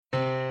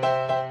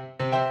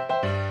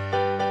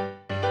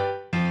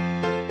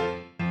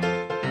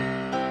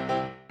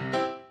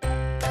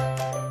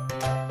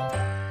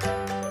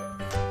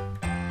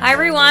Hi,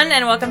 everyone,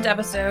 and welcome to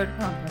episode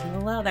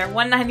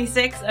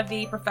 196 of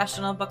the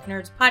Professional Book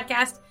Nerds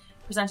podcast,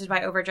 presented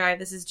by Overdrive.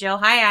 This is Jill.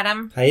 Hi,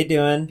 Adam. How you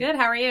doing? Good.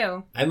 How are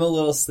you? I'm a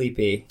little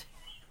sleepy.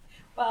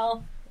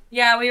 Well,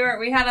 yeah, You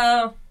and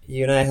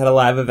I had a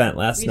live event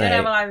last night. We did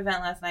have a live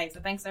event last night, so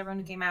thanks to everyone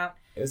who came out.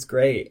 It was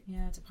great.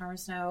 Yeah, to Palmer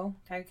Snow,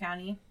 Cuyahoga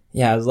County.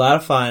 Yeah, it was a lot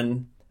of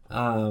fun.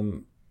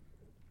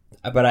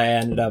 But I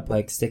ended up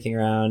sticking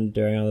around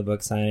during all the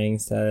book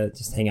signings to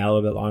just hang out a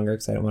little bit longer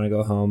because I didn't want to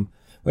go home,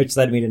 which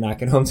led me to not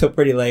get home till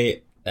pretty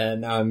late.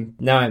 And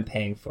now I'm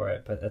paying for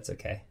it, but that's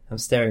okay. I'm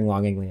staring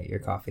longingly at your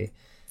coffee.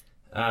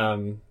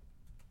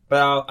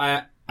 But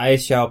I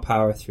shall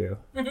power through.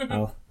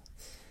 I'll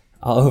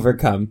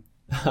overcome.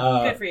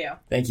 Good for you.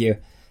 Thank you.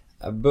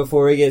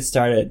 Before we get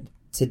started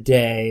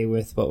today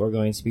with what we're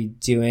going to be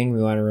doing,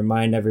 we want to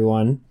remind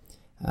everyone,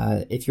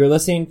 if you're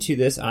listening to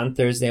this on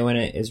Thursday when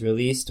it is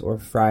released or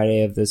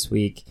Friday of this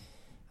week,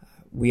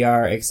 we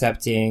are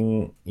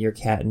accepting your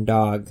cat and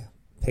dog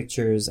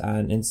pictures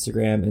on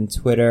Instagram and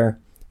Twitter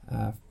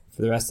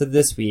for the rest of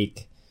this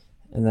week.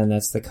 And then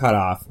that's the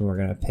cutoff. And we're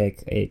going to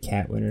pick a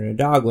cat winner and a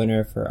dog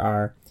winner for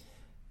our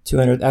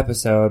 200th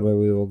episode, where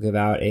we will give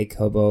out a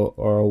Kobo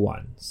or a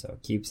one. So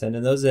keep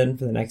sending those in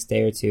for the next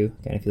day or two.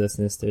 Again, if you listen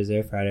to this Thursday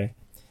or Friday.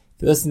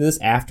 If you listen to this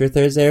after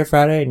Thursday or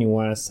Friday and you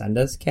want to send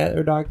us cat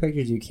or dog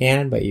pictures, you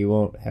can, but you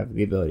won't have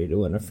the ability to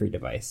win a free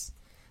device.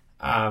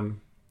 And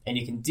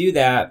you can do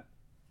that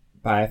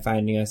by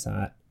finding us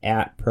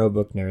at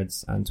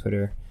ProBookNerds on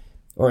Twitter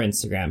or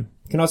Instagram.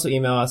 You can also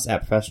email us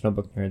at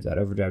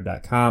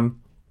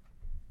professionalbooknerds@overdrive.com.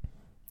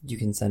 You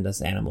can send us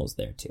animals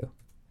there too.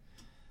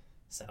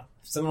 So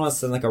if someone wants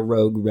to send a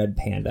rogue red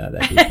panda,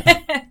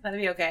 that'd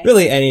be okay.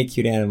 Really any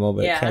cute animal,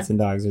 but yeah. Cats and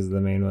dogs are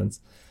the main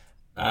ones.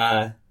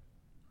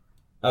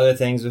 Other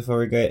things before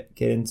we get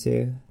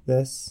into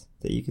this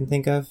that you can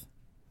think of?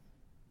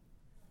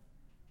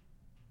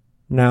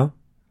 No?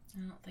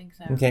 I don't think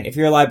so. Okay, if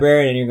you're a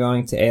librarian and you're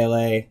going to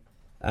ALA,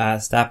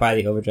 stop by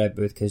the Overdrive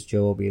booth because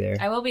Jill will be there.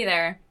 I will be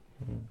there.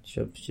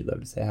 She'd love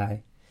to say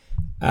hi.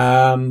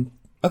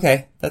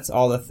 Okay, that's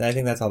all I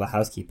think that's all the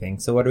housekeeping.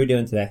 So what are we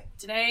doing today?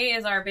 Today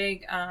is our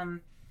big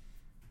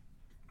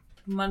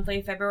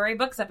monthly February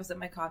books episode.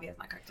 My coffee has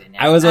not cooked in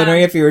yet. I was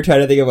wondering if you were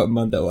trying to think of what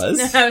month it was.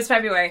 No, it was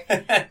February.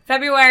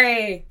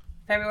 February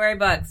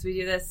books. We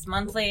do this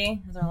monthly,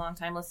 as our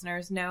longtime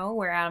listeners know,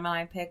 where Adam and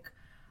I pick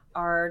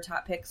our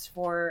top picks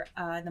for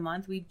the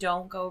month. We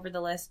don't go over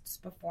the lists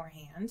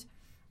beforehand.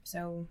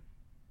 So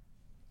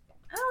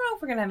I don't know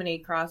if we're going to have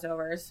any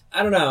crossovers.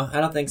 I don't know. I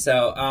don't think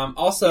so.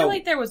 Also, I feel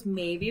like there was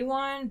maybe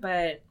one,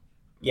 but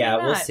yeah,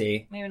 we'll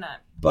see. Maybe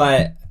not.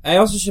 But I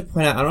also should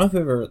point out, I don't know if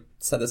we've ever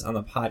said this on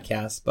the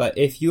podcast, but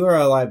if you are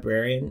a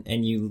librarian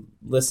and you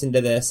listen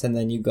to this and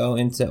then you go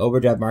into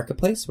Overdrive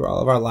Marketplace, where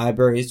all of our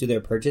libraries do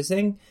their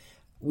purchasing,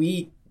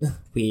 I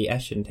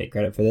shouldn't take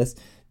credit for this,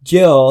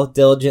 Jill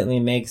diligently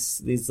makes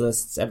these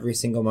lists every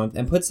single month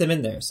and puts them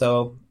in there.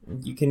 So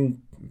you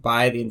can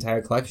buy the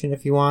entire collection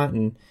if you want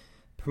and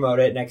promote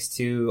it next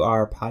to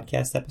our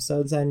podcast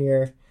episodes on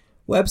your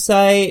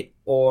website,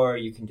 or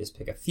you can just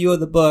pick a few of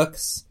the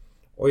books,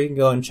 or you can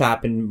go and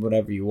shop in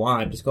whatever you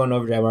want. Just go on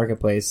Overdrive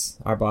Marketplace.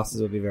 Our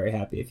bosses will be very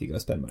happy if you go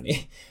spend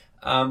money.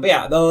 But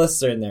yeah, the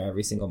lists are in there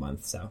every single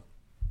month. So,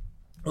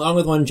 along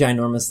with one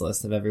ginormous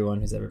list of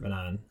everyone who's ever been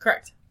on.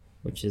 Correct.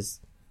 Which is,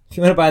 if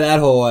you want to buy that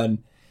whole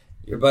one,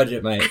 your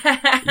budget you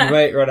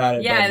might run out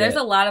of yeah, budget. there's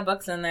a lot of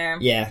books in there.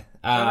 Yeah.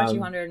 Over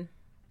 200.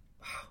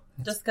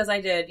 Just because I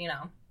did,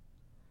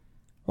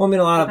 Well, I mean,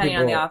 a lot of depending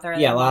people. on the author.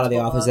 Yeah, a lot of the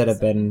multiple authors that have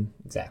books. been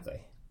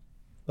exactly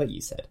what you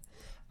said.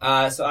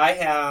 So I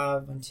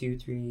have 1, 2,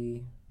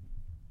 3,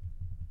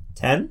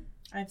 10.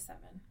 I have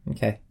 7.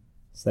 Okay,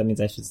 so that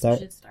means I should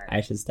start. I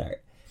should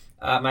start.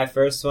 My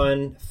first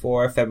one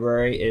for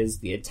February is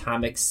The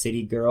Atomic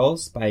City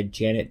Girls by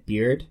Janet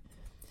Beard.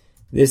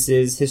 This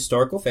is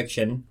historical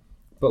fiction,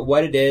 but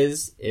what it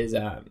is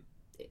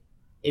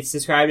it's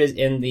described as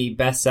in the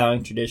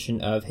best-selling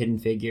tradition of Hidden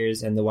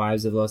Figures and The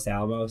Wives of Los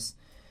Alamos.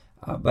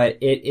 But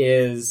it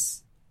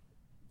is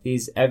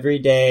these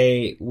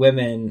everyday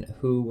women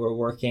who were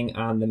working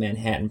on the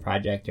Manhattan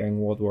Project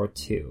during World War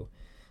II.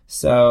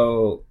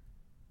 So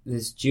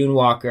this June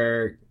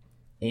Walker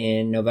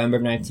in November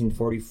of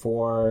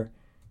 1944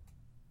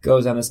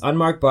 goes on this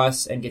unmarked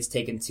bus and gets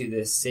taken to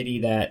this city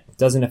that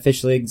doesn't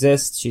officially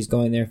exist. She's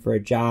going there for a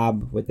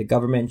job with the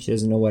government. She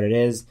doesn't know what it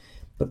is.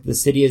 But the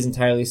city is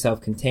entirely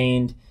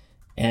self-contained,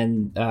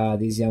 and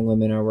these young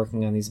women are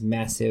working on these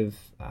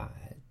massive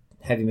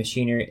heavy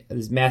machinery,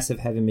 these massive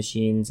heavy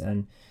machines,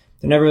 and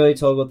they're never really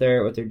told what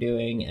they're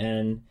doing.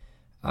 And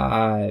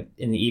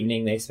in the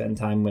evening, they spend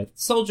time with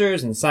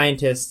soldiers and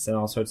scientists and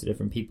all sorts of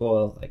different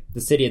people. Like the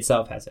city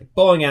itself has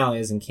bowling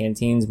alleys and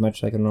canteens,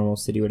 much like a normal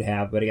city would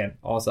have, but again,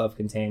 all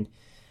self-contained.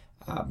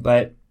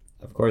 But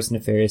of course,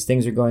 nefarious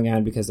things are going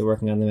on because they're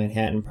working on the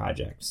Manhattan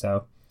Project.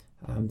 So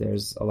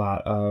there's a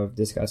lot of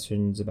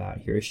discussions about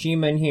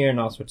Hiroshima in here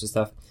and all sorts of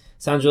stuff.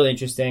 Sounds really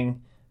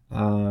interesting.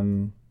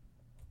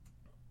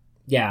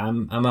 Yeah,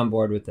 I'm on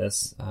board with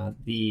this.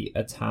 The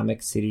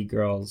Atomic City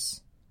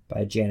Girls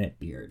by Janet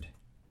Beard.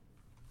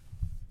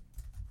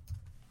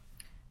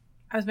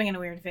 I was making a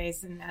weird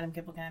face, and Adam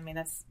kept looking at me.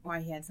 That's why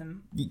he had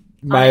some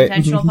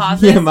unintentional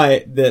pauses. Yeah,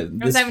 I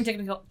was having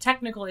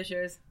technical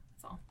issues.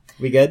 That's all.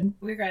 We good?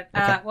 We're good.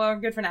 Okay. Well, we're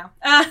good for now.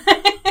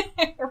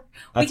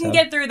 We can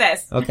get through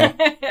this. Okay.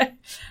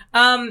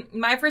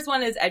 My first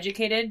one is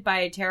Educated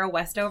by Tara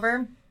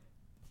Westover.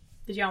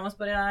 Did you almost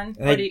put it on?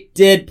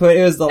 Did put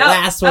it. Was the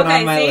last one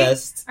on my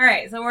list. All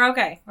right, so we're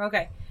okay. We're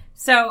okay.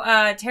 So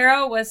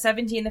Tara was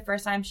 17 the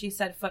first time she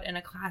set foot in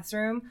a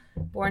classroom.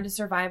 Born to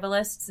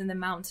survivalists in the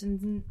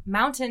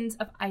mountains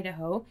of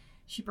Idaho,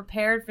 she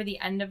prepared for the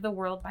end of the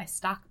world by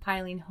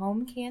stockpiling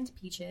home-canned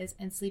peaches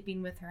and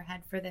sleeping with her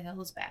head for the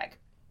hills bag.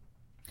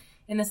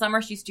 In the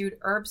summer, she stewed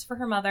herbs for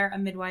her mother, a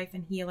midwife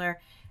and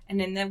healer,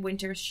 and in the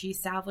winter, she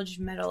salvaged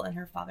metal in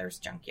her father's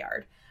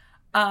junkyard.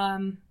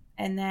 And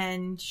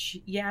then,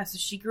 so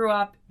she grew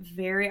up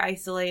very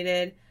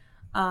isolated,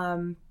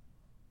 but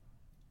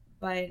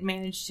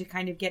managed to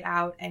kind of get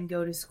out and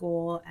go to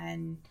school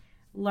and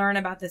learn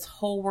about this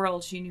whole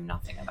world she knew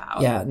nothing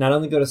about. Yeah, not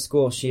only go to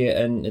school,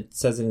 and it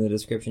says it in the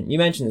description. You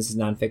mentioned this is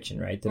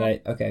nonfiction, right?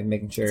 Okay,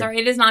 making sure. Sorry,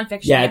 it is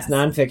nonfiction. Yeah, yes. It's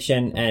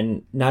nonfiction,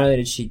 and not only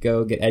did she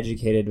go get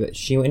educated, but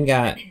she went and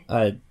got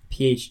a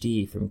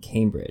PhD from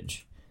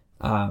Cambridge.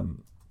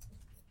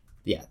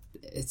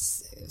 It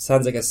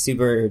sounds like a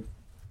super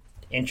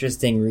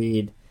interesting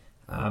read.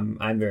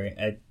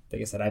 Like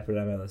I said, I put it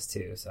on my list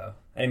too, so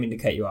I didn't mean to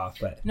cut you off,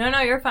 but...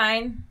 No, you're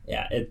fine.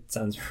 Yeah, it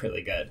sounds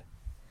really good.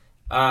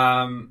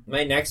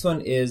 My next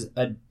one is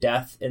A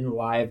Death in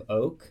Live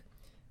Oak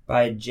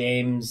by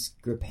James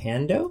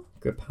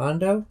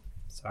Grippando?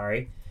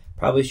 Sorry.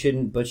 Probably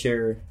shouldn't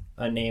butcher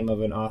a name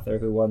of an author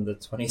who won the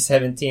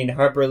 2017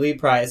 Harper Lee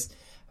Prize,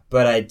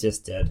 but I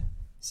just did,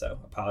 so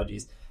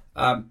apologies.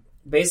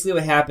 Basically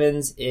what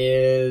happens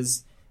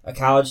is a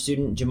college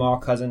student, Jamal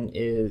Cousin,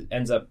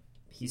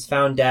 he's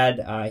found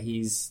dead.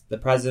 He's the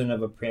president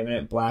of a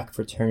preeminent black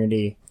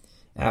fraternity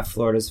at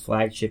Florida's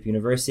flagship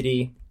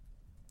university.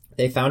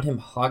 They found him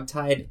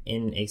hogtied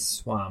in a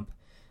swamp,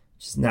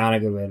 which is not a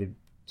good way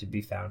to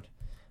be found.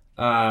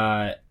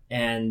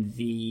 And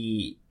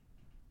the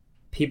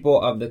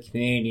people of the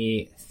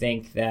community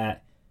think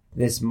that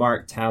this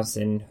Mark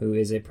Towson, who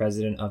is a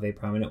president of a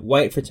prominent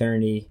white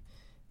fraternity,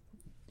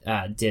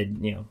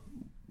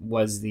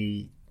 was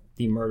the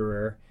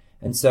murderer.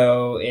 And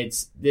so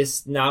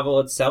this novel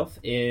itself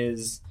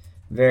is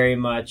very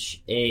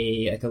much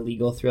a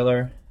legal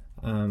thriller,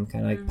 kind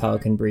of like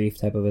Pelican Brief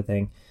type of a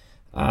thing.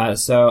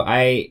 So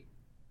I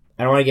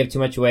don't want to give too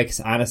much away because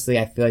honestly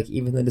I feel like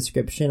even the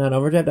description on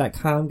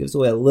Overdrive.com gives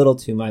away a little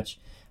too much.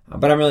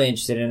 But I'm really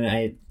interested in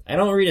it. I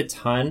don't read a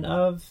ton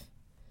of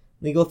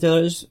legal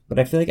thrillers, but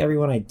I feel like every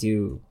one I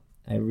do,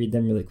 I read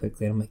them really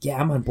quickly. And I'm like, yeah,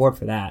 I'm on board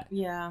for that.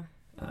 Yeah.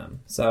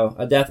 So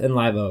A Death in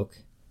Live Oak.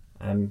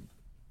 I'm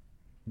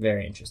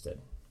very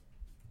interested.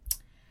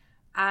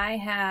 I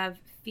have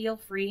Feel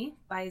Free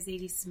by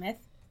Zadie Smith.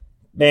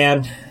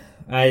 Man,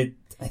 I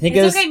think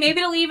it's okay.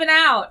 Maybe to leave it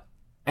out.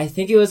 I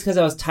think it was because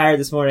I was tired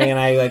this morning and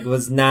I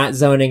was not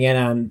zoning in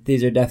on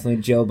these are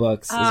definitely Jill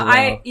books. As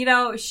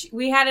well.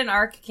 We had an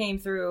ARC came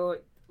through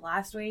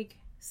last week.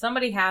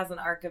 Somebody has an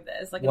ARC of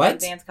this, like an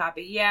advanced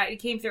copy. Yeah, it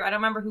came through. I don't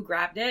remember who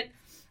grabbed it,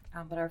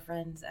 but our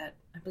friends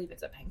I believe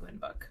it's a Penguin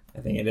book.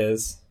 I think it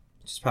is,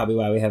 which is probably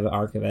why we have an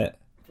ARC of it.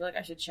 I feel like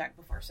I should check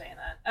before saying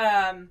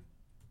that.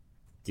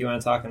 Do you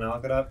want to talk and I'll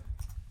look it up?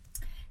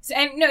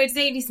 It's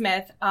Zadie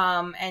Smith,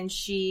 and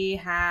she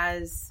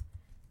has...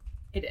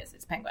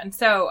 It's Penguin.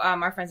 So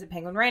our friends at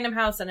Penguin Random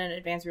House and an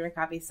advanced reader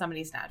copy,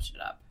 somebody snatched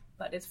it up.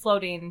 But it's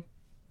floating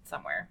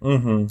somewhere.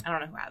 Mm-hmm. I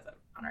don't know who has it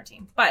on our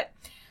team. But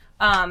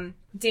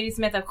Zadie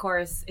Smith, of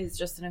course, is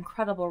just an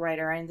incredible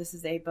writer, and this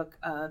is a book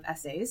of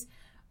essays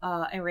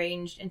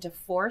arranged into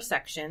 4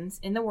 sections: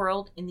 In the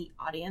World, In the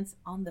Audience,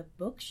 On the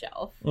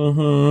Bookshelf,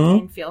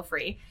 and Feel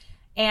Free.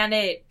 And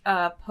it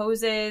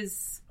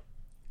poses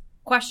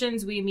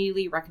questions we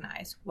immediately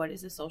recognize. What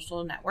is a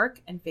social network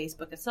and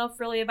Facebook itself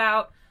really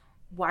about?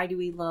 Why do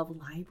we love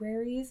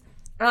libraries?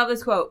 I love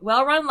this quote.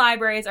 Well-run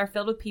libraries are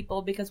filled with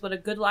people because what a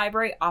good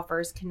library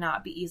offers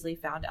cannot be easily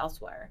found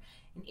elsewhere.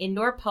 An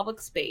indoor public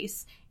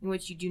space in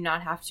which you do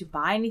not have to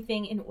buy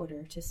anything in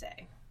order to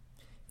say.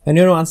 If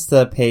anyone wants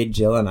to pay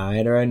Jill and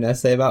I to write an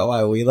essay about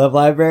why we love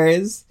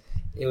libraries,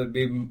 it would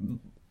be,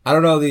 I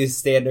don't know the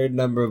standard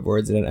number of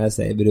words in an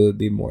essay, but it would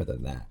be more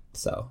than that.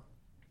 So,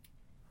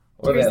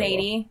 Dear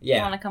Zadie, you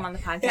want to come on the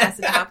podcast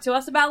and talk to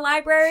us about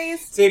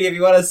libraries? Zadie, if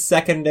you want a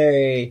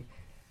secondary...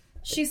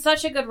 She's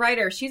such a good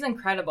writer. She's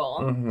incredible.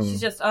 Mm-hmm. She's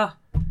just, man,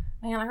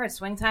 I read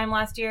Swing Time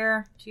last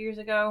year, 2 years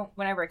ago,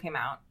 whenever it came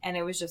out. And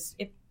it was just,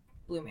 it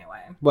blew me away.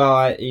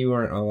 Well, you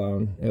weren't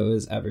alone. It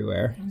was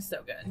everywhere. It was so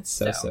good. It's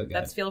so good.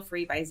 That's Feel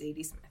Free by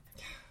Zadie Smith.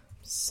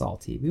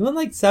 Salty. We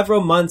went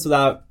several months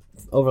without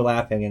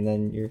overlapping, and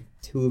then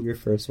 2 of your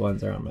first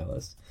ones are on my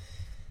list.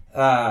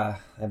 I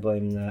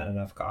blame not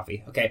enough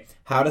coffee. Okay.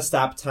 How to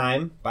Stop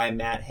Time by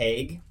Matt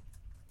Haig.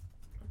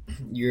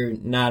 You're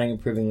nodding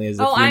approvingly as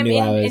if you knew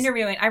I was...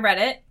 interviewing. I read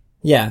it.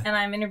 Yeah. And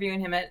I'm interviewing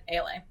him at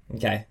ALA.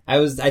 Okay.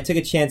 I took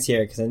a chance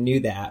here because I knew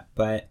that,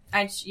 but...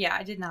 I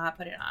did not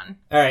put it on.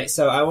 All right,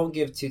 so I won't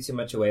give too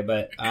much away,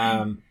 but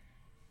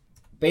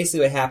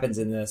basically what happens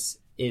in this,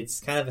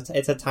 it's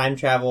a time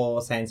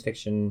travel, science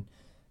fiction,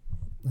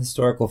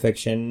 historical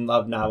fiction,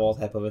 love novel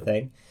type of a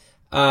thing.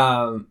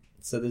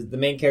 So the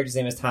main character's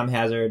name is Tom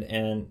Hazard,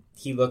 and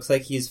he looks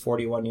like he's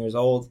 41 years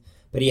old,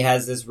 but he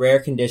has this rare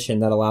condition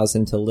that allows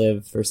him to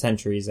live for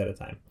centuries at a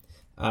time.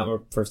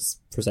 Or for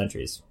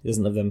centuries. He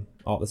doesn't live them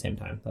all at the same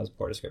time. That was a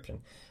poor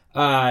description.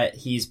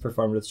 He's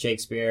performed with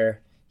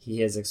Shakespeare. He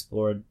has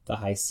explored the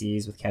high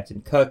seas with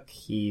Captain Cook.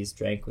 He's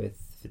drank with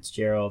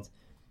Fitzgerald.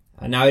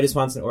 Now he just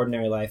wants an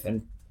ordinary life.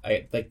 And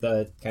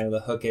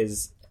the hook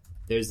is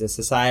there's a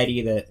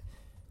society that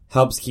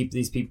helps keep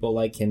these people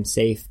like him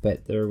safe,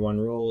 but their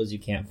one rule is you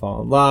can't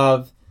fall in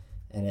love.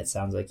 And it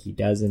sounds like he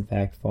does, in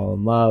fact, fall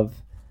in love.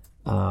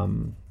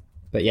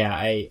 But yeah,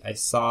 I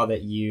saw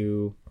that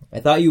I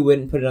thought you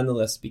wouldn't put it on the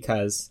list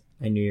because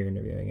I knew you were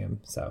interviewing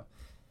him. So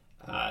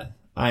I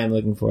am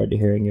looking forward to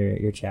hearing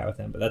your chat with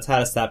him. But that's How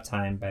to Stop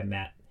Time by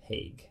Matt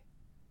Haig.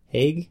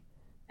 Haig?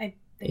 I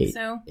think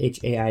so.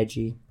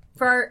 Haig.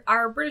 For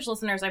our British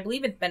listeners, I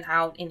believe it's been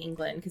out in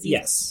England because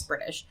he's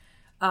British.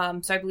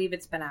 So I believe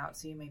it's been out.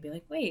 So you may be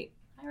like, wait,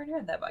 I already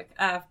read that book.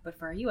 But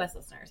for our U.S.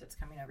 listeners, it's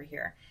coming over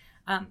here.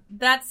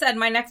 That said,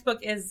 my next book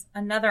is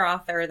another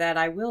author that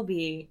I will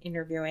be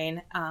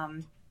interviewing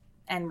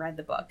and read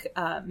the book.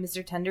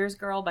 Mr. Tender's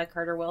Girl by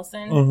Carter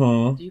Wilson.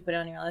 Mm-hmm. Did you put it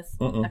on your list?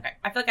 Mm-mm. Okay.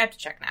 I feel like I have to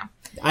check now.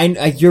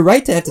 You're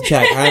right to have to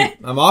check.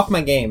 I'm off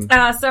my game.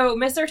 So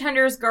Mr.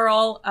 Tender's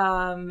Girl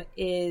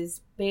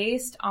is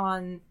based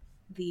on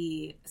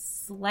the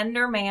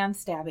Slender Man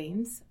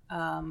stabbings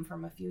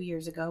from a few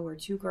years ago where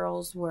two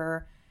girls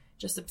were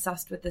just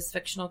obsessed with this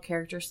fictional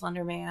character,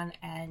 Slender Man,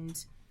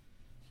 and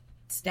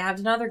stabbed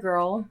another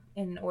girl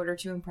in order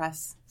to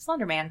impress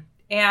Slender Man.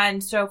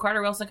 And so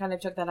Carter Wilson kind of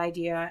took that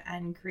idea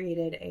and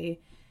created a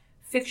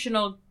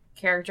fictional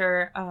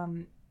character,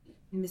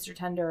 Mr.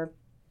 Tender.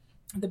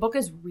 The book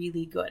is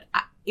really good.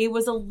 It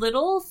was a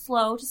little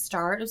slow to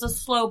start. It was a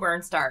slow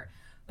burn start.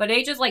 But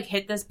it just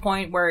hit this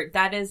point where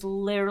that is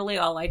literally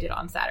all I did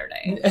on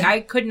Saturday.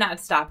 I could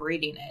not stop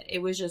reading it.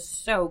 It was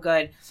just so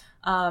good.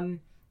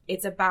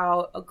 It's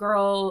about a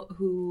girl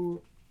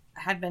who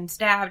had been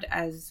stabbed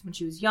when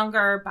she was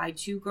younger by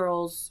two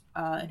girls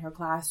in her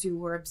class who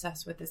were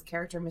obsessed with this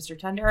character, Mr.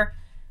 Tender.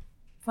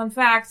 Fun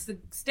fact: the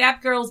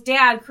stabbed girl's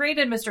dad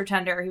created Mr.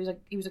 Tender.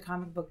 He was a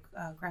comic book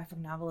graphic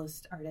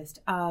novelist artist.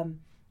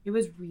 It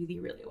was really,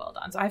 really well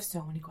done. So I have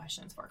so many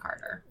questions for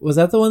Carter. Was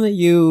that the one that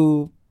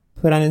you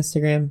put on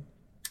Instagram?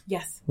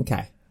 Yes.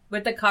 Okay.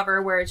 With the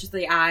cover where it's just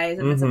the eyes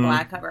and it's a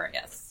black cover.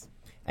 Yes.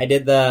 I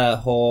did the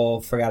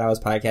whole forgot I was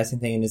podcasting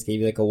thing and just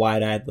gave you a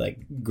wide-eyed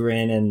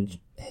grin and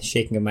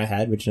shaking of my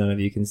head, which none of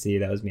you can see.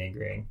 That was me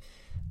agreeing.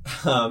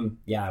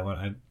 Yeah, I want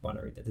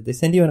to read that. Did they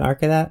send you an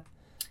ARC of that?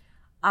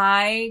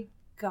 I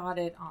got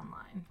it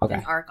online. Okay.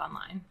 An ARC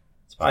online.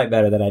 It's probably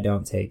better that I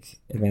don't take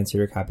advanced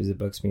reader copies of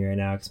books from you right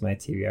now because my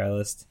TBR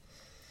list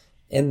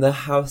in the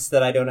house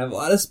that I don't have a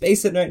lot of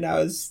space in right now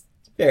is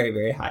very,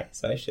 very high,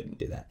 so I shouldn't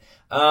do that.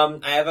 I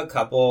have a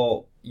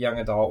couple young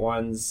adult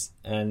ones,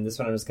 and this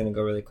one I'm just going to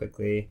go really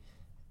quickly.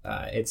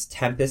 It's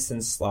Tempest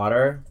and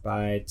Slaughter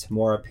by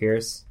Tamora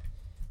Pierce.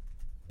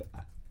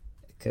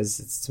 Because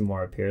it's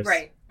Tamora Pierce.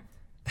 Right.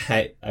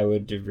 I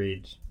would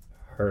read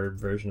her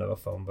version of a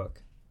phone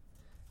book.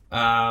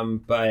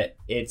 But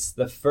it's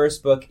the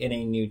first book in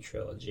a new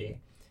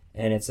trilogy.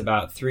 And it's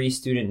about three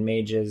student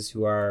mages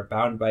who are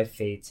bound by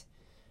fate.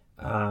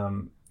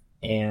 And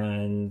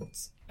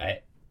I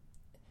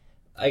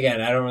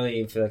don't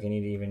really feel like I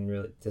need to even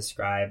really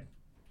describe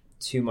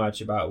too much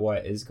about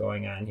what is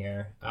going on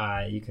here.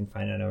 You can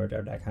find it on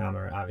overdrive.com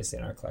or obviously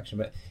in our collection.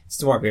 But it's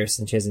Tamora Pierce,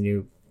 and she has a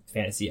new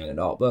fantasy young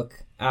adult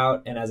book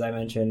out. And as I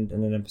mentioned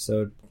in an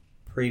episode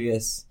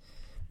previous,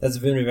 that's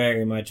been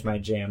very much my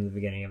jam at the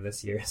beginning of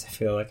this year. So I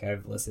feel like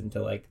I've listened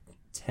to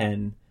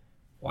 10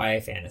 YA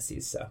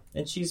fantasies. So,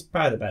 and she's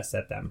probably the best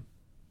at them.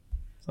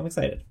 So I'm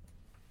excited.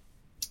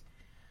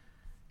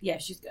 Yeah,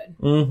 she's good.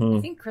 Mm-hmm.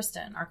 I think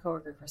Kristen, our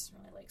coworker Kristen,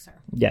 really likes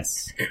her.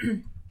 Yes.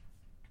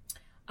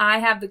 I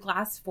have The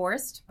Glass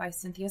Forest by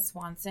Cynthia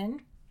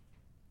Swanson.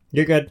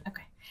 You're good.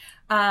 Okay.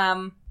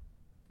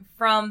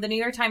 From the New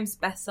York Times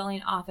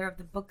bestselling author of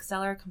The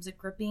Bookseller comes a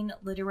gripping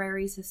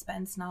literary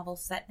suspense novel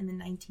set in the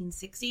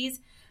 1960s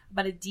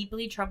about a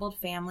deeply troubled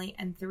family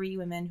and three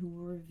women who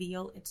will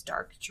reveal its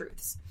dark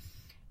truths.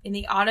 In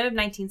the autumn of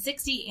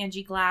 1960,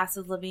 Angie Glass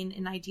is living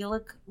an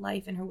idyllic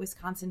life in her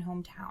Wisconsin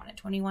hometown. At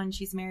 21,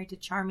 she's married to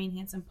charming,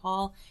 handsome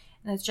Paul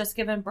and has just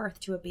given birth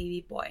to a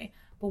baby boy.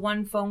 But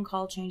one phone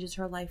call changes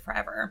her life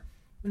forever.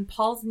 When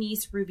Paul's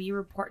niece, Ruby,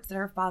 reports that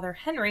her father,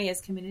 Henry,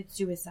 has committed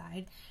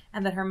suicide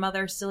and that her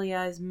mother,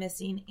 Celia, is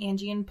missing,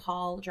 Angie and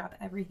Paul drop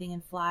everything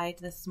and fly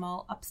to the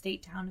small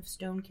upstate town of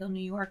Stonekill,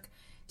 New York,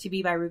 to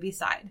be by Ruby's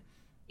side.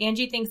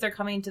 Angie thinks they're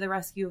coming to the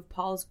rescue of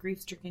Paul's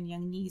grief-stricken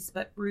young niece,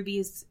 but Ruby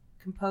is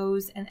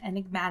composed and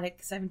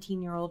enigmatic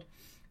 17-year-old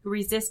who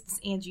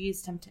resists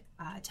Angie's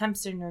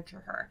attempts to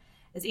nurture her.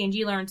 as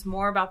Angie learns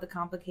more about the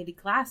complicated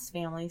Glass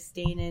family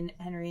staying in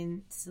Henry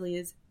and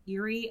Celia's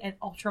eerie and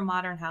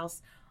ultra-modern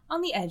house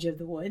on the edge of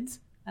the woods.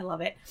 I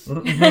love it.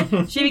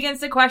 She begins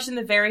to question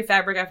the very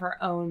fabric of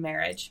her own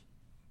marriage.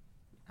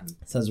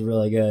 Sounds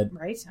really good.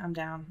 Right? I'm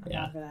down. I'm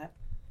down for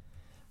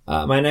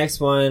that. My next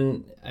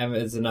one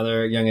is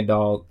another young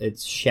adult.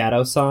 It's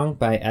Shadow Song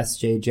by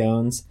S.J.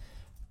 Jones.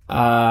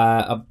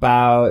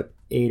 About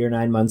 8 or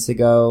 9 months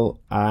ago,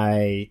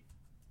 I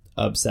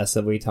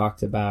obsessively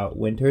talked about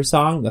Winter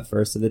Song, the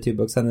first of the 2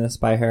 books on this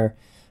by her.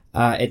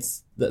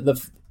 It's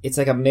it's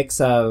like a mix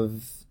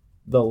of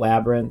The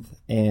Labyrinth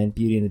and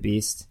Beauty and the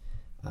Beast.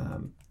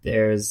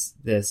 There's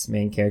this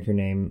main character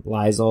named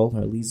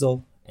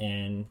Liesel,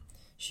 and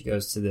she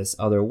goes to this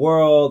other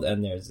world,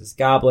 and there's this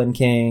Goblin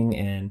King,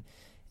 and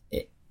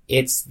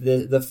it's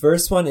the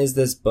first one is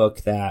this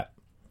book that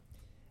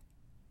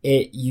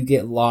you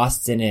get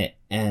lost in it,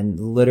 and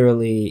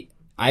literally,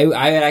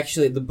 I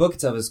actually, the book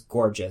itself is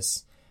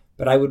gorgeous,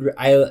 but I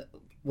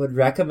would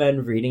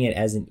recommend reading it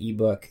as an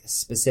ebook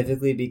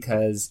specifically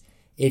because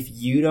if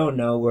you don't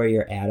know where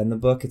you're at in the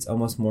book, it's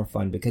almost more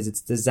fun because it's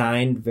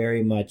designed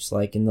very much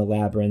like in The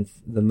Labyrinth,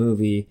 the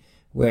movie,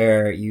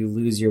 where you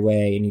lose your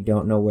way and you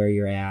don't know where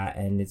you're at,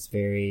 and it's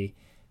very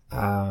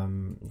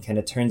kind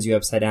of turns you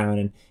upside down,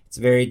 and it's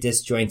very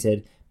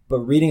disjointed. But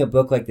reading a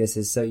book like this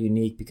is so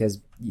unique because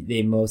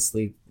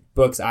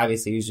books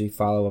obviously usually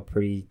follow a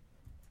pretty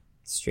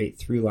straight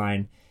through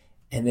line,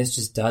 and this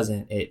just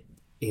doesn't.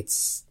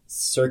 It's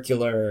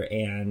circular,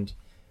 and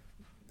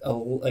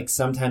like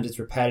sometimes it's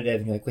repetitive,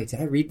 and you're like, wait, did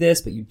I read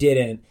this? But you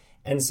didn't.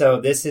 And so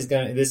this is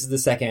the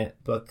second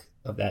book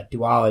of that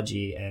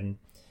duology, and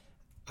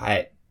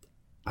I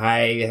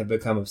have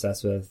become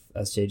obsessed with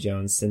S.J.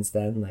 Jones since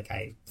then. Like,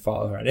 I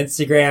follow her on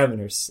Instagram,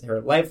 and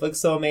her life looks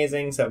so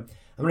amazing. So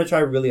I'm going to try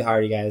really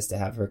hard, you guys, to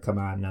have her come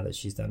on now that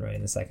she's done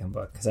writing the second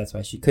book, because that's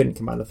why she couldn't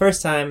come on the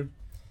first time.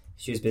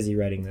 She was busy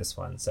writing this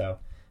one. So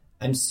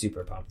I'm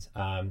super pumped.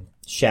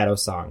 Shadow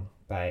Song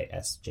by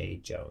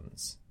S.J.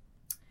 Jones.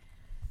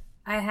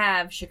 I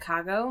have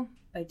Chicago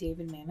by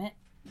David Mamet.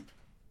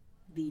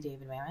 The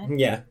David Mamet.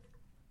 Yeah.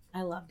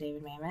 I love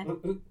David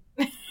Mamet.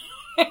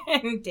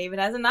 And David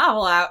has a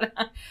novel out.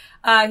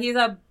 He's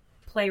a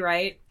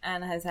playwright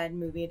and has had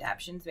movie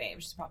adaptations made,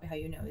 which is probably how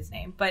you know his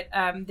name. But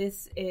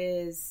this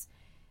is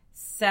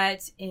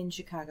set in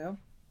Chicago,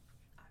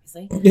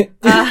 obviously.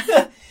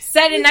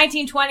 Set in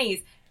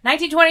 1920s.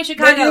 1920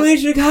 Chicago. 1920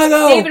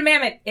 Chicago. David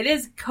Mamet. It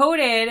is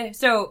coded,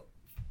 so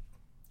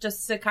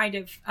just to kind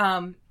of,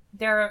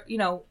 there are,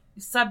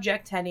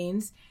 subject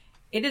headings.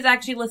 It is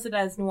actually listed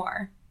as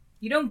noir.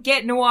 You don't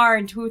get noir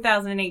in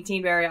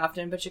 2018 very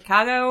often, but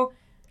Chicago,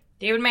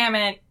 David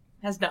Mamet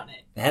has done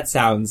it. That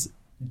sounds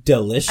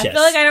delicious. I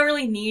feel like I don't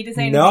really need to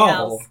say anything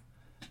else.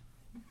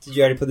 Did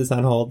you already put this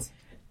on hold?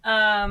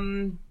 I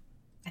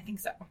think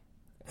so.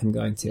 I'm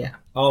going to. Yeah.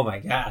 Oh my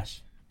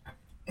gosh.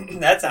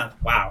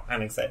 Wow,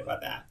 I'm excited about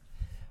that.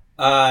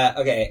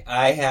 Okay,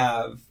 I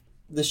have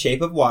The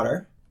Shape of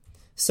Water.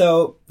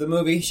 So, the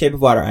movie Shape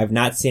of Water, I've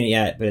not seen it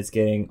yet, but it's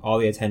getting all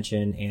the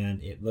attention,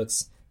 and it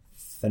looks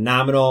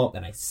phenomenal,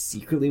 and I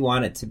secretly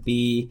want it to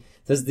be.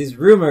 There's these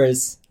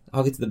rumors.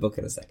 I'll get to the book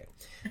in a second.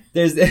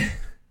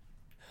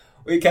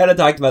 We kind of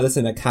talked about this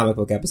in a comic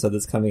book episode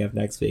that's coming up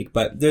next week,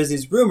 but there's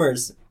these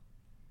rumors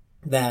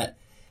that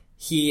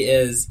he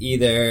is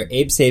either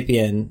Abe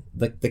Sapien,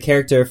 the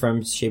character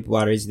from Shape of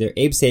Water is either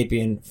Abe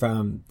Sapien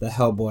from the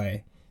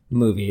Hellboy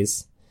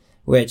movies,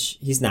 which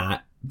he's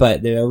not,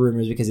 but there are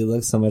rumors because he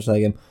looks so much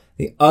like him.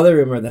 The other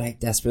rumor that I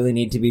desperately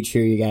need to be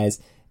true, you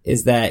guys,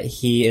 is that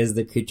he is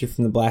the creature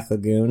from the Black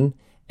Lagoon,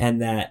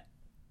 and that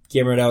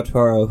Guillermo del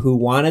Toro, who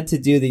wanted to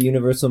do the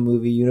Universal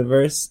movie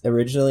universe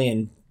originally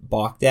and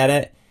balked at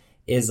it,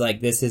 is like,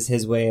 this is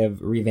his way of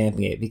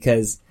revamping it,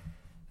 because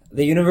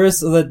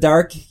the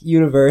dark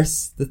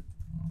universe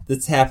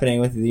that's happening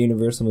with the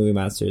Universal movie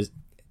monsters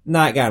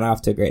not gotten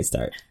off to a great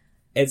start.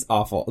 It's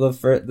awful.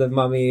 The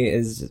Mummy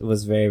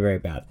was very, very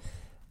bad.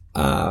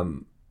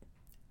 The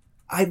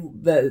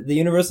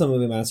Universal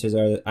movie monsters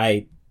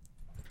I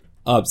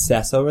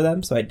obsess over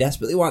them, so I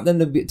desperately want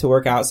them to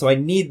work out. So I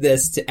need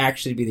this to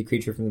actually be the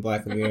creature from the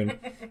Black Lagoon,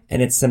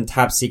 and it's some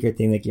top secret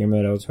thing that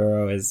Guillermo del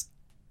Toro is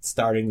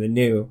starting the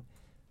new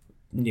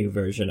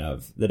version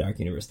of the Dark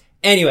Universe.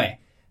 Anyway,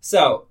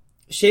 so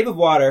Shape of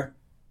Water,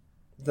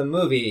 the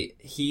movie,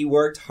 he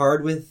worked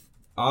hard with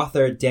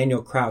author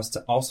Daniel Kraus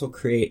to also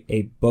create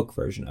a book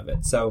version of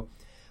it. So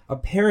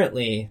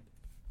apparently,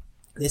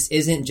 this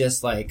isn't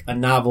just like a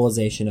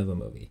novelization of a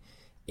movie.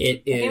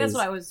 It is. I think that's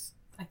what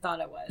I thought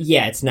it was.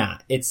 Yeah, it's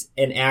not. It's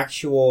an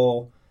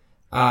actual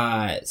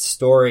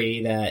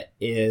story that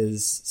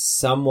is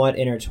somewhat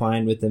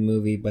intertwined with the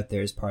movie, but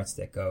there's parts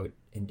that go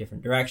in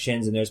different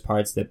directions, and there's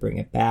parts that bring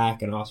it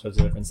back, and all sorts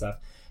of different stuff.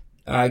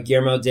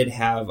 Guillermo did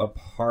have a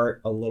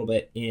part a little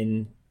bit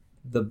in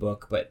the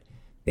book, but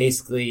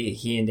basically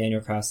he and Daniel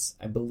Kraus,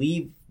 I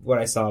believe what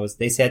I saw was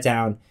they sat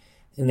down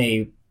and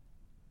they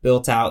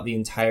built out the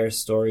entire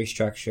story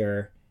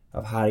structure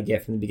of how to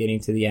get from the beginning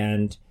to the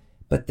end,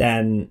 but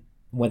then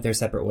went their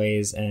separate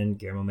ways, and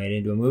Guillermo made it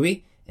into a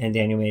movie, and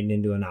Daniel made it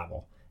into a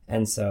novel.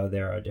 And so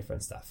there are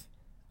different stuff.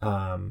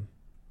 I'm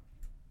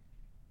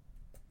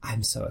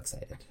so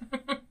excited.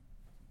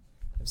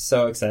 I'm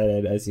so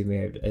excited, as you may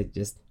have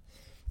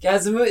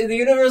guys, the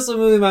Universal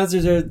movie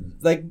monsters are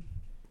like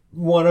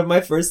one of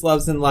my first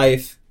loves in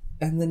life,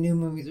 and the new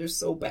movies are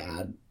so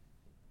bad.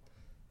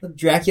 The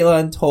Dracula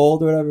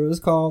Untold, or whatever it was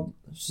called,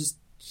 it's just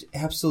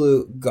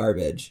absolute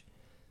garbage.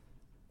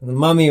 And The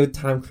Mummy with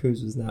Tom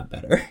Cruise was not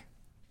better.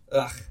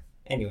 Ugh.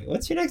 Anyway,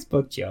 what's your next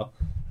book, Jill?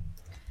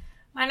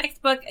 My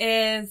next book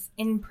is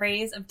In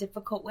Praise of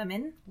Difficult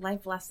Women,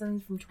 Life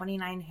Lessons from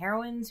 29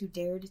 Heroines Who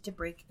Dared to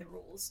Break the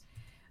Rules.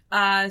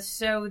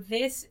 So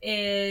this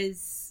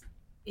is,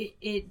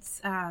 it's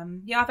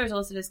the authors are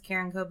listed as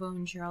Karen Cobo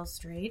and Cheryl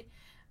Strayed.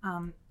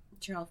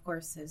 Cheryl, of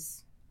course,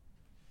 has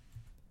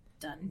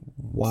done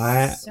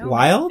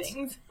wild?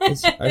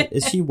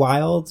 Is she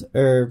wild,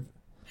 or...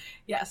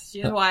 Yes,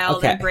 she is wild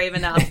okay. and brave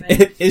enough.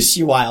 Is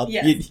she wild?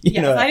 Yes,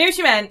 you know I knew what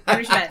she meant.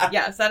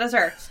 Yes, that is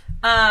her.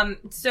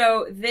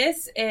 So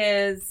this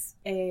is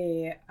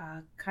a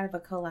kind of a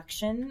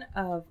collection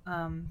of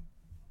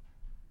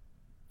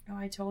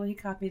I totally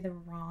copied the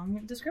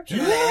wrong description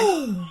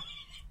there.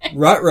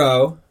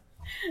 Ruh-roh.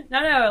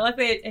 No,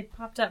 luckily it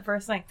popped up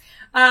first thing.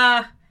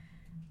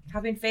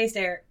 Copy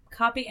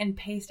and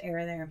paste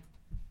error there.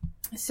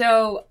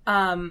 So,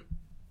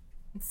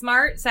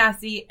 smart,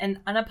 sassy,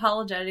 and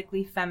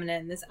unapologetically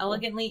feminine, this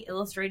elegantly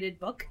illustrated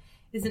book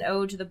is an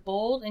ode to the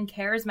bold and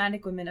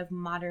charismatic women of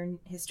modern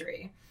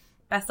history.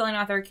 Bestselling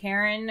author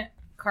Karen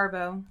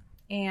Carbo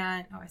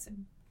and I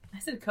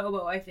said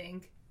Kobo, I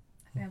think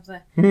that was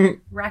a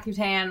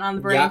Rakuten on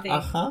the brain thing.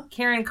 Uh-huh.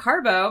 Karen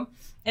Carbo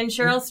and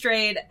Cheryl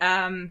Strayed.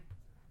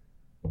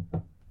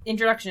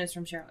 Introduction is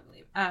from Cheryl, I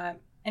believe.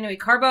 Anyway,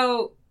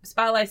 Carbo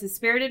spotlights the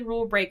spirited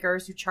rule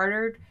breakers who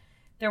chartered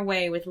their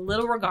way with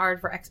little regard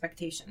for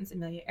expectations.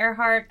 Amelia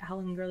Earhart,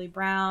 Helen Gurley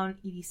Brown,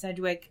 Edie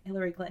Sedgwick,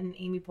 Hillary Clinton,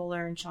 Amy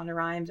Poehler, and Shonda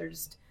Rhimes are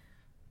just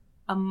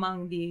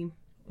among the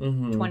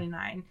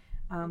 29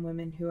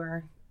 women who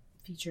are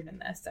featured in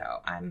this. So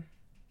I'm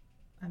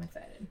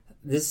excited.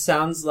 This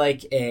sounds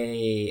like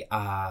a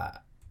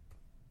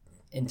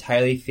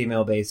entirely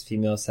female-based,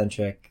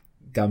 female-centric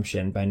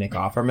Gumption by Nick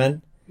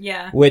Offerman.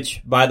 Yeah.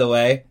 Which, by the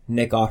way,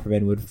 Nick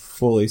Offerman would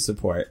fully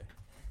support.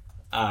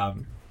 I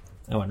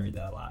want to read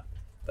that a lot.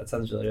 That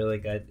sounds really, really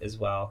good as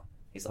well.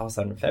 He's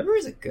also in February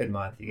is a good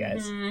month, you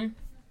guys.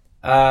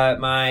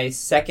 Mm-hmm. My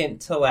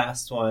second to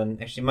last one,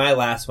 actually my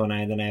last one,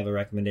 I have a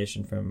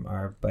recommendation from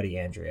our buddy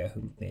Andrea,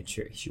 who made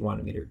sure she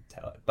wanted me to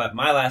tell it. But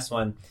my last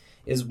one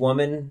is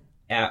Woman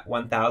at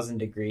 1000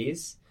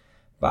 Degrees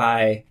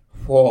by,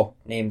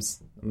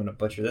 names, I'm going to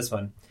butcher this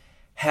one,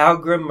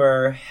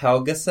 Hallgrímur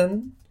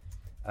Helgason.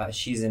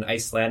 She's an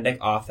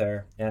Icelandic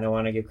author, and I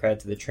want to give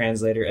credit to the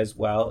translator as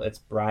well. It's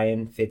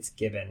Brian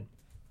Fitzgibbon.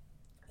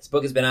 This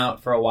book has been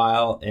out for a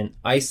while in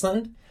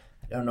Iceland.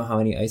 I don't know how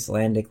many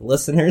Icelandic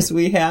listeners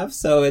we have,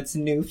 so it's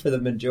new for the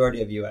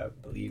majority of you, I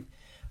believe.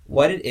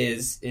 What it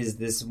is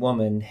this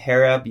woman,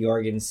 Hera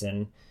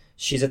Bjorgensen.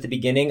 She's at the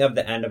beginning of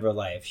the end of her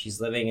life. She's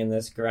living in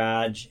this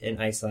garage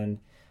in Iceland.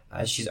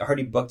 She's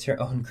already booked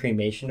her own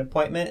cremation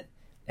appointment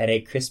at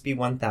a crispy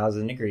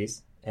 1000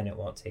 degrees, and it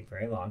won't take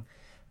very long.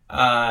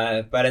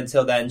 But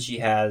until then, she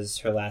has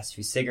her last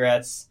few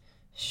cigarettes.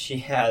 She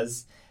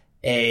has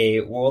a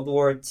World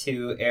War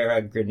II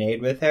era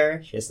grenade with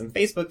her. She has some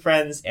Facebook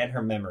friends and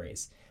her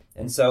memories.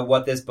 And so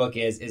what this book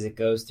is it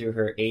goes through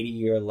her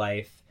 80-year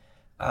life,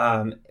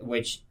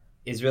 which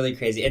is really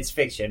crazy. It's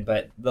fiction,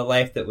 but the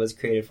life that was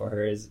created for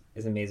her is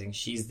amazing.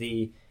 She's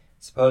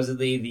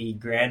supposedly the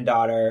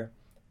granddaughter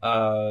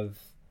of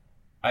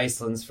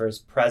Iceland's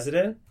first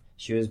president.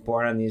 She was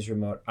born on these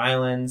remote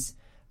islands.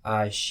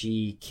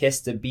 She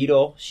kissed a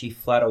beetle. She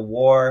fled a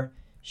war.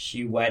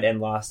 She wed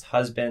and lost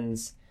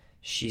husbands.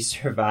 She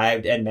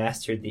survived and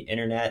mastered the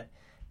internet,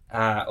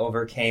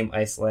 overcame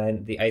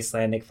the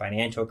Icelandic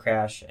financial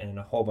crash, and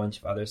a whole bunch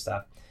of other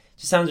stuff.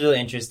 Just sounds really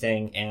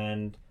interesting,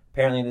 and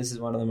apparently this is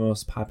one of the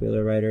most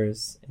popular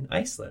writers in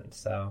Iceland.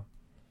 So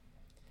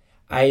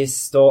I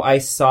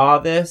saw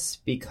this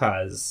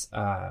because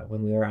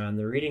when we were on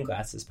the Reading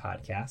Glasses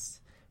podcast,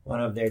 one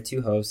of their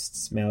two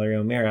hosts, Mallory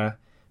O'Meara,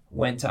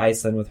 went to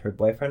Iceland with her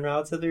boyfriend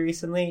relatively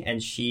recently,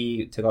 and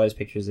she took all these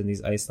pictures in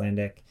these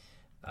Icelandic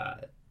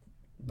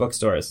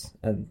bookstores,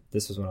 and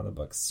this was one of the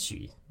books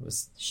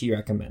she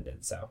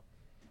recommended. So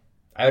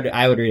I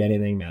would read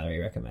anything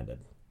Mallory recommended.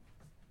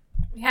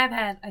 We have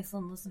had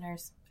Iceland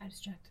listeners. I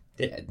just checked.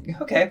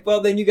 Okay, well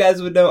then you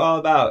guys would know all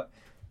about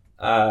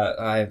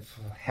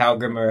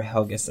Hallgrímur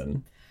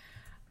Helgason.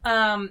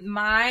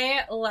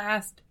 My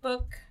last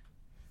book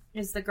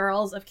is The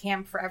Girls of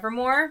Camp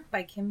Forevermore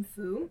by Kim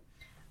Fu.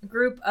 A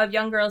group of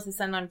young girls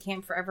descend on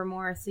Camp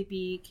Forevermore, a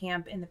sleepy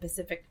camp in the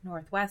Pacific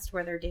Northwest,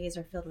 where their days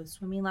are filled with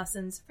swimming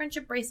lessons,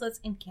 friendship bracelets,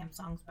 and camp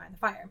songs by the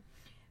fire.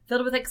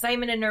 Filled with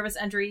excitement and nervous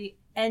energy,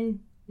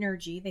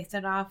 they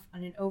set off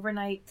on an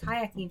overnight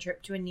kayaking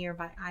trip to a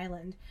nearby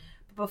island.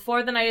 But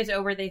before the night is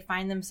over, they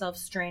find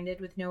themselves stranded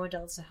with no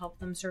adults to help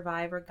them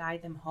survive or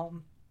guide them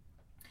home.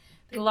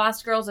 The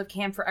Lost Girls of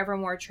Camp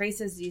Forevermore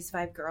traces these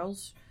 5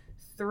 girls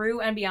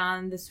through and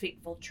beyond this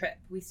fateful trip.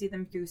 We see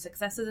them through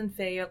successes and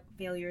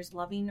failures,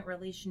 loving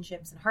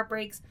relationships and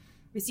heartbreaks.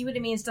 We see what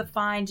it means to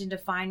find and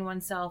define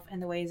oneself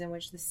and the ways in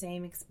which the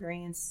same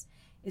experience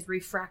is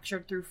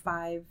refractured through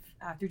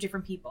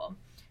different people.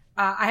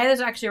 I had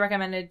this actually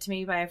recommended to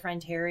me by a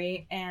friend,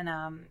 Terry, and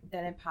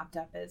then it popped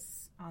up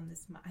as on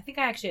this. I think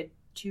I actually had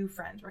 2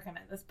 friends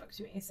recommend this book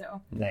to me,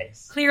 so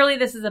nice. Clearly,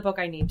 this is a book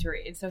I need to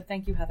read. So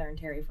thank you, Heather and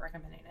Terry, for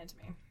recommending it to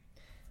me.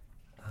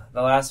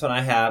 The last one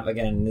I have,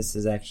 again, this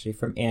is actually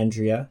from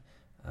Andrea.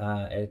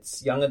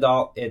 It's young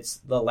adult. It's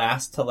The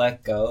Last to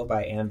Let Go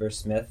by Amber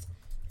Smith.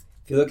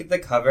 If you look at the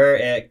cover,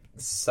 it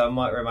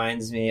somewhat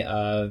reminds me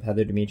of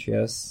Heather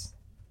Demetrios'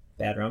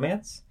 Bad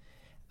Romance.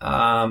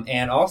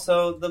 And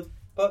also the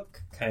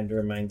book kind of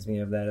reminds me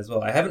of that as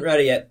well. I haven't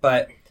read it yet,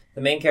 but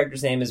the main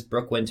character's name is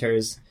Brooke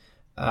Winters.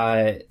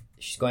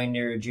 She's going to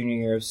her junior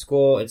year of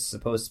school. It's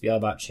supposed to be all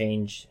about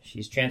change.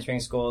 She's transferring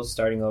schools,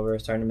 starting over,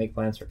 starting to make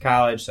plans for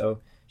college, so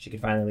she can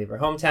finally leave her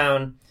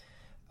hometown.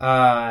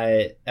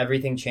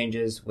 Everything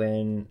changes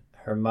when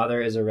her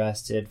mother is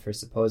arrested for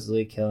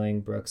supposedly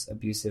killing Brooke's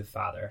abusive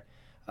father.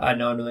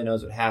 No one really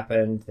knows what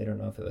happened. They don't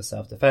know if it was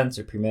self-defense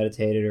or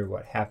premeditated or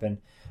what happened.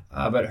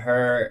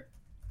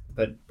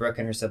 But Brooke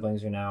and her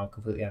siblings are now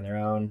completely on their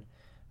own.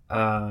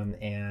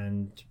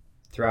 And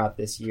throughout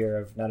this year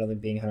of not only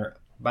being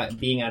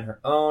on her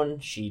own,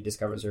 she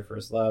discovers her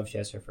first love. She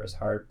has her first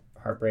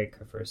heartbreak,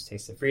 her first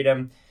taste of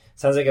freedom.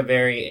 Sounds like a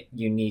very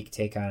unique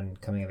take on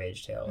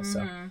coming-of-age tales.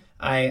 Mm-hmm.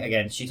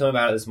 So, she told me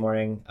about it this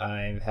morning.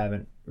 I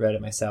haven't read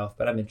it myself,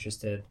 but I'm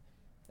interested.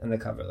 And the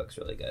cover looks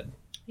really good.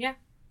 Yeah.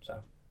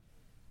 So,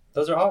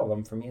 those are all of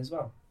them for me as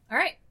well. All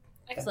right.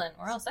 Excellent.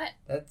 We're all set.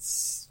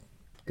 That's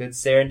good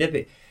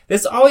serendipity.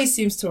 This always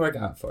seems to work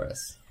out for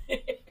us.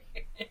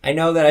 I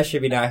know that I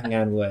should be knocking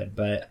on wood,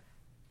 but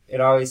it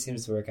always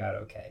seems to work out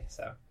okay.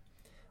 So,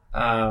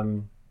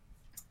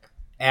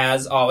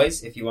 as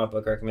always, if you want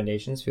book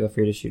recommendations, feel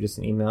free to shoot us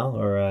an email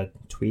or a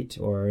tweet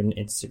or an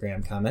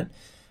Instagram comment.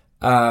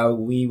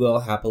 We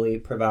will happily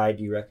provide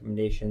you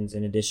recommendations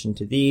in addition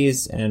to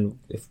these, and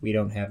if we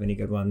don't have any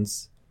good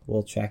ones,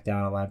 we'll track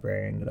down a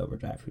librarian at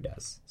Overdrive who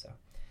does. So,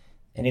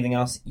 anything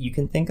else you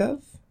can think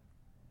of?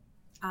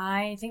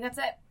 I think that's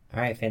it. All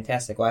right,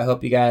 fantastic. Well, I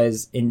hope you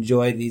guys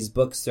enjoy these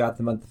books throughout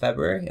the month of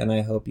February, and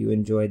I hope you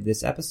enjoyed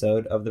this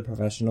episode of the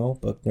Professional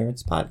Book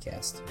Nerds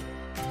Podcast.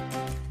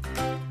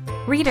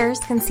 Readers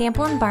can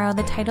sample and borrow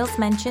the titles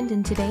mentioned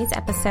in today's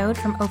episode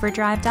from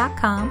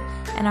Overdrive.com,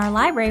 and our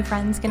library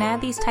friends can add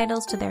these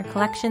titles to their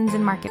collections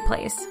and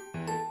marketplace.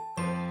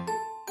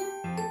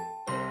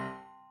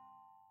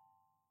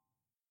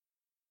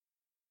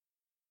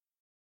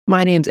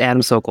 My name's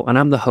Adam Sokol, and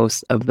I'm the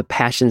host of the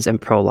Passions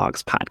and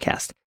Prologues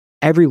podcast.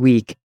 Every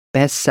week,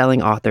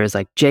 best-selling authors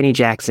like Jenny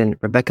Jackson,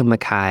 Rebecca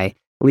Makkai,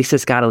 Lisa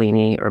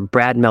Scottolini, or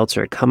Brad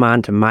Meltzer come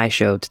on to my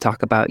show to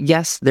talk about,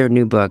 yes, their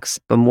new books,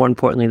 but more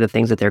importantly, the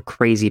things that they're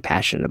crazy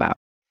passionate about.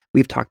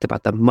 We've talked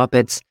about the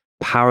Muppets,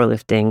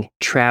 powerlifting,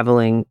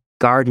 traveling,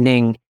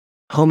 gardening,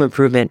 home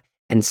improvement,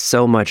 and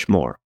so much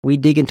more. We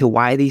dig into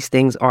why these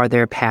things are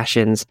their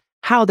passions,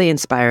 how they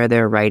inspire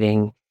their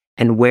writing,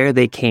 and where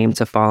they came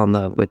to fall in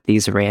love with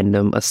these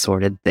random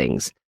assorted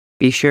things.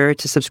 Be sure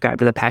to subscribe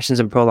to the Passions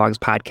and Prologues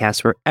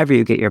podcast wherever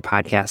you get your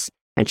podcasts,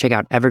 and check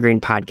out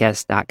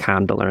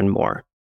evergreenpodcast.com to learn more.